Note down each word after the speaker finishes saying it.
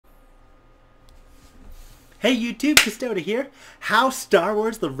Hey YouTube, Kisdot here. How Star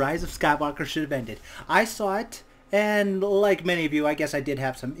Wars The Rise of Skywalker should have ended. I saw it, and like many of you, I guess I did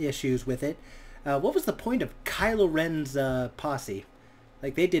have some issues with it. What was the point of Kylo Ren's posse?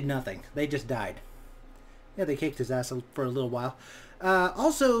 Like, they did nothing. They just died. Yeah, they kicked his ass for a little while. Oh,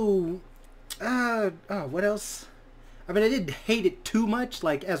 what else? I mean, I didn't hate it too much,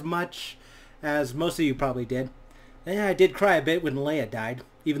 like as much as most of you probably did. Yeah, I did cry a bit when Leia died,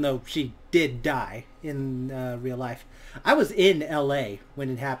 even though she did die in real life. I was in LA when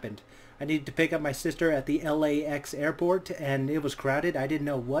it happened. I needed to pick up my sister at the LAX airport, and it was crowded. I didn't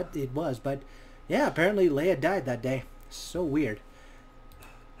know what it was, but yeah, apparently Leia died that day. So weird.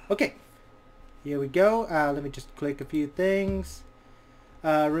 Okay, here we go. Let me just click a few things.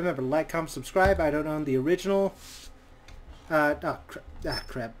 Remember, like, comment, subscribe. I don't own the original.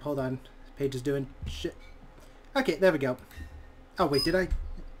 Crap. Hold on. Page is doing shit. Okay, there we go. Oh, wait, did I?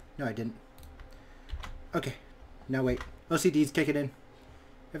 No, I didn't. Okay. Now, wait. OCD's kicking in.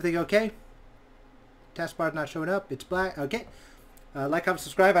 Everything okay? Taskbar's not showing up. It's black. Okay. Like, comment,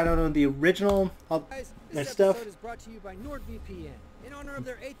 subscribe. I don't own the original. All that stuff. This episode is brought to you by NordVPN. In honor of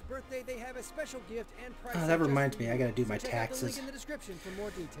their 8th birthday, they have a special gift and price. Oh, that reminds me. I gotta do my check out the taxes. link in the description for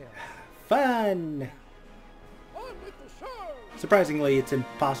more details. Fun! On with the show! Surprisingly, it's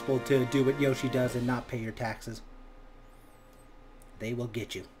impossible to do what Yoshi does and not pay your taxes. They will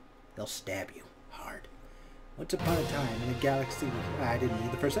get you. They'll stab you hard. Once upon a time in a galaxy... I didn't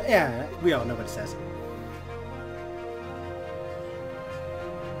read the first... Yeah, we all know what it says.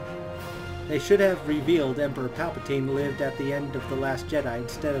 They should have revealed Emperor Palpatine lived at the end of The Last Jedi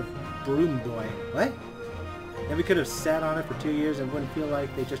instead of Broom Boy. What? Then we could have sat on it for 2 years and wouldn't feel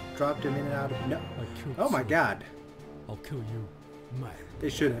like they just dropped him in and out of... No. Oh my god. I'll kill you, my... They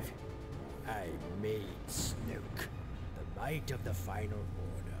should have. I made Snoke. The might of the final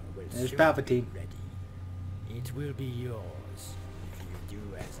order will There's soon Palpatine. be ready. It will be yours if you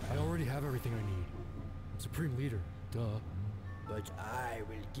do as I already have everything I need. I'm Supreme Leader, duh. But I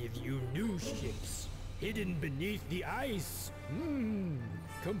will give you new ships, hidden beneath the ice.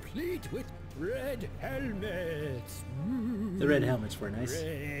 Complete with red helmets. The red helmets were nice.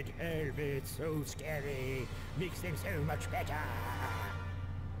 Red helmets, so scary. Makes them so much better.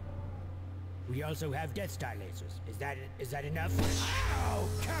 We also have Death Star lasers. Is that enough? Oh,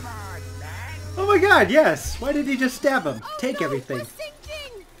 come on, man! Oh my god, yes! Why did he just stab him? Oh, Take no, everything. We're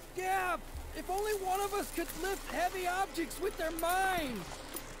sinking! Yeah, if only one of us could lift heavy objects with their mind.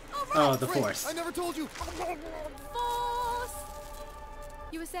 All right. Oh, the Force. I never told you. Force!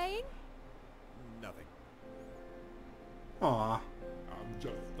 You were saying? Nothing. Aw. I'm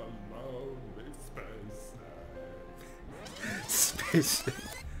just a lonely space Space.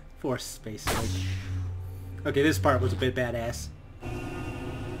 Force space. Okay, this part was a bit badass. I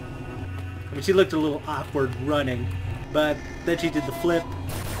mean, she looked a little awkward running, but then she did the flip.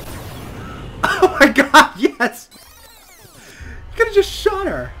 Oh my god, yes! You could have just shot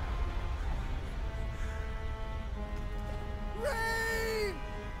her. Ray!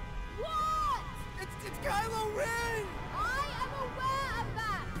 What? It's Kylo Ren! I am aware of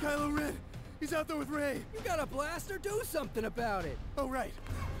that! Kylo Ren. He's out there with Rey. You got a blaster? Do something about it. Oh, right.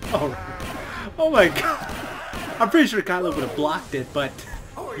 Oh my god. I'm pretty sure Kylo would have blocked it, but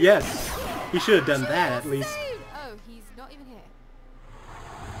yes, he should have done that at least. Oh, he's not even here.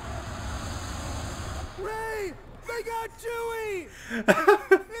 Ray! They got Chewie!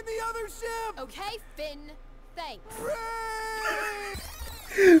 In the other ship! Okay, Finn. Thanks. Ray!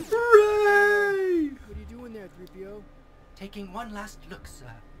 Hooray! What are you doing there, 3PO? Taking one last look,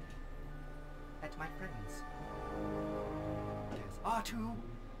 sir, at my friends. There's R2,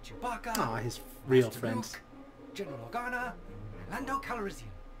 Chewbacca, Aw, his real Master friends. Luke, General Organa, and Lando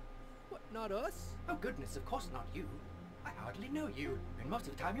Calrissian. What, not us? Oh goodness, of course not you. I hardly know you, and most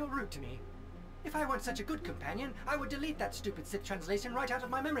of the time you're rude to me. If I weren't such a good companion, I would delete that stupid Sith translation right out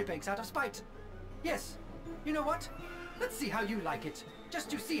of my memory banks out of spite. Yes, you know what? Let's see how you like it, just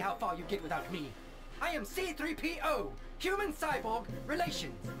to see how far you get without me. I am C-3PO, Human Cyborg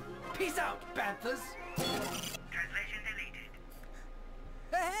Relations. Peace out, Banthas. Translation deleted.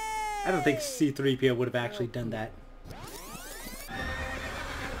 Hey! I don't think C-3PO would have actually done that.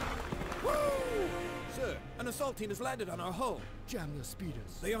 Sir, an assault team has landed on our hull. Jam the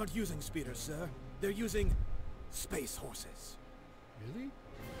speeders. They aren't using speeders, sir. They're using space horses. Really?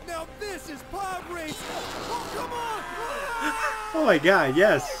 Now this is pod race. Oh, come on! Oh my god,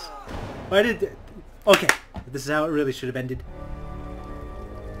 yes. Why did... Okay, this is how it really should have ended.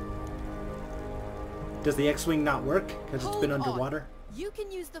 Does the X-Wing not work? Because it's been Hold on. underwater? You can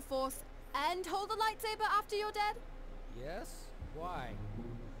use the Force and hold the lightsaber after you're dead? Yes? Why?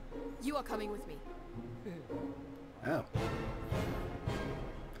 You are coming with me. Oh.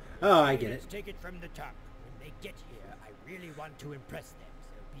 Oh, I get it. Let's take it from the top. When they get here, I really want to impress them,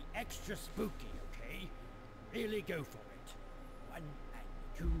 so be extra spooky, okay? Really go for it. 1 and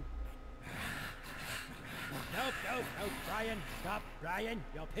 2 and... Nope, Brian, stop, Brian,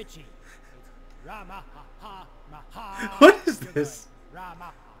 you're pitchy. It's Rama ha ha ma ha. What is You're this? good.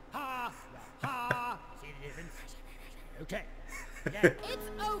 Rama ha ha. See the difference? Okay. Yeah. It's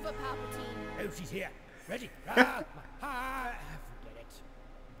over, Palpatine. Oh, she's here. Ready? Rama ha. Forget it.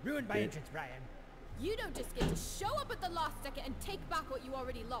 Ruined my entrance, Brian. You don't just get to show up at the last second and take back what you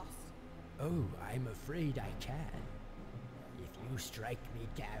already lost. Oh, I'm afraid I can. If you strike me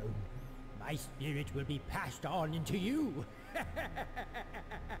down, my spirit will be passed on into you.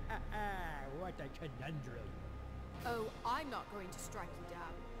 What a conundrum. Oh, I'm not going to strike you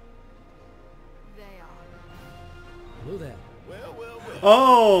down. They are. Hello there. Well.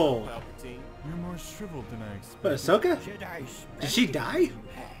 Oh! Palpatine. You're more shriveled than I What, expected. Ahsoka? Jedi Did she splendid die? you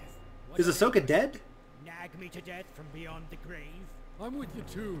have. What Is do you Ahsoka dead? Nag me to death from beyond the grave? I'm with you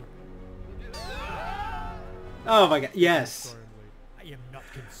too. Oh my god, yes. I am not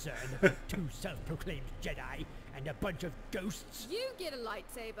concerned about 2 self-proclaimed Jedi and a bunch of ghosts. You get a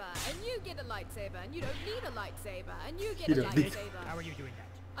lightsaber, and you get a lightsaber, and you don't need a lightsaber, and you get You a don't need- How lightsaber. are you doing that?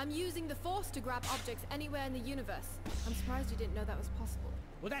 I'm using the Force to grab objects anywhere in the universe. I'm surprised you didn't know that was possible.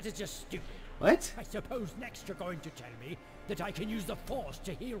 Well, that is just stupid. What? I suppose next you're going to tell me that I can use the Force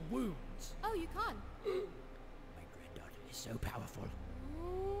to heal wounds. Oh, you can? My granddaughter is so powerful.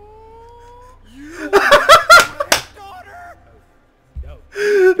 Daughter! No.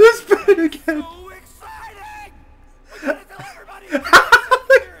 This bit again. So exciting! We gotta tell everybody!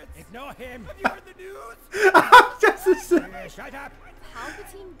 Ignore him. Have you heard the news? Just a sec. Shut up.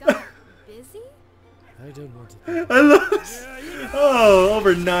 Palpatine got busy? I don't want to. I love this. Oh,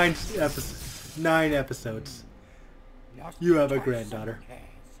 over 9 episodes. 9 episodes. Not You have a because granddaughter. someone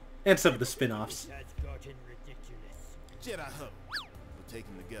has. And some of the spin-offs. That's gotten ridiculous. Jedi huddle. We'll take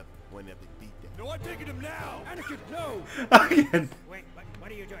them together. One epic beatdown. No, I'm taking him now! Anakin, no! Again. Wait,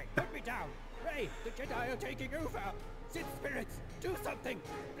 what are you doing? Put me down! Ray, the Jedi are taking over! Sith spirits, do something!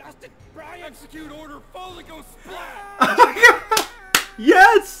 Blast it, Brian! Execute order, Foley Ghost Splat! Oh my god.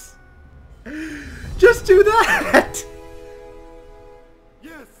 Yes! Just do that!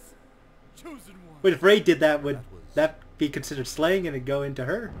 Yes! Chosen one! Wait, if Rey did that, would that be considered slaying and it'd go into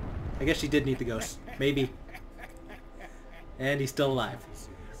her? I guess she did need the ghost. Maybe. And he's still alive.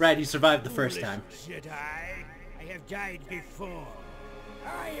 Right, he survived the first time. Jedi, I have died before.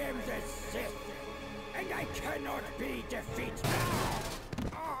 I am the Sith, and I cannot be defeated.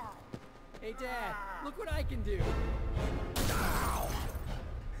 Hey Dad, look what I can do.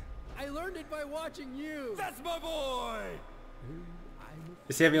 I learned it by watching you. That's my boy!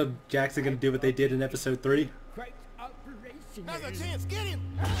 Is Samuel Jackson gonna do what they did in episode 3? Quite operational. Now's our chance. Get him!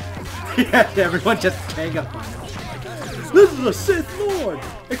 Yeah, everyone just gang up on him. This is a Sith Lord!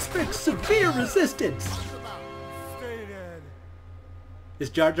 Expect severe resistance! Stay dead. Is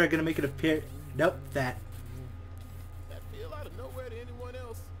Jar Jar gonna make it appear? Nope, that. That feel out of nowhere to anyone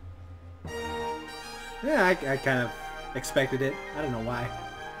else. Yeah, I kind of expected it. I don't know why.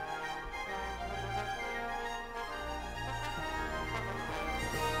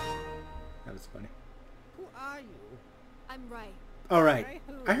 That was funny. Who are you? I'm Rey. Alright.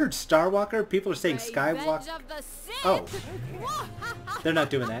 I heard Starwalker. People are saying Revenge Skywalker. of the Sith! Oh. They're not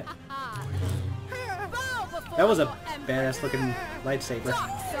doing that. Bow before That was a your emperor. badass looking lightsaber. Dark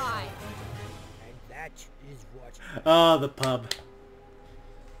side. And that is what... Oh, the pub.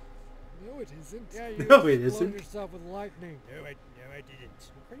 No, it isn't. Yeah, you No, it explode isn't. yourself with lightning. No, I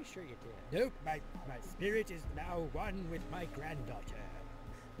didn't. I'm pretty sure you did. Nope, my spirit is now one with my granddaughter.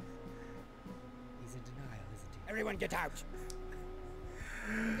 He's in denial, isn't he? Everyone get out!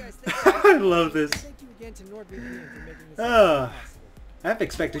 You guys, thank I love this. you again to NordVPN for making this Ah. possible. I've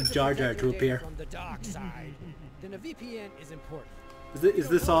expected Jar Jar to appear. From the dark side. Then a VPN is important. Is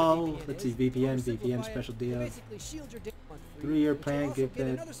this all? VPN Let's see, is, VPN, or simplify VPN it, special it deal. basically shields your data on free, 3-year but you'll plan, also give get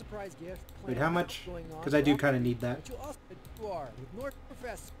that. another surprise gift, Wait, plan how on much? what's going on Because I do along kind of with need that. But you also you are with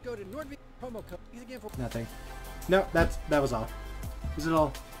NordProfess. Go to NordVPN promo code. Use again for Nothing. No, that was all. Is it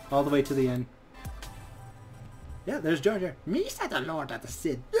all the way to the end? Yeah, there's Jar Jar. Me said the Lord of the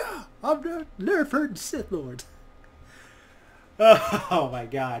Sith. Yeah, I'm the Nerford Sith Lord. Oh my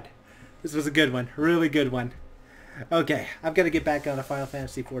God, this was a good one, really good one. Okay, I've got to get back on to Final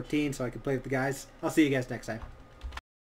Fantasy 14 so I can play with the guys. I'll see you guys next time.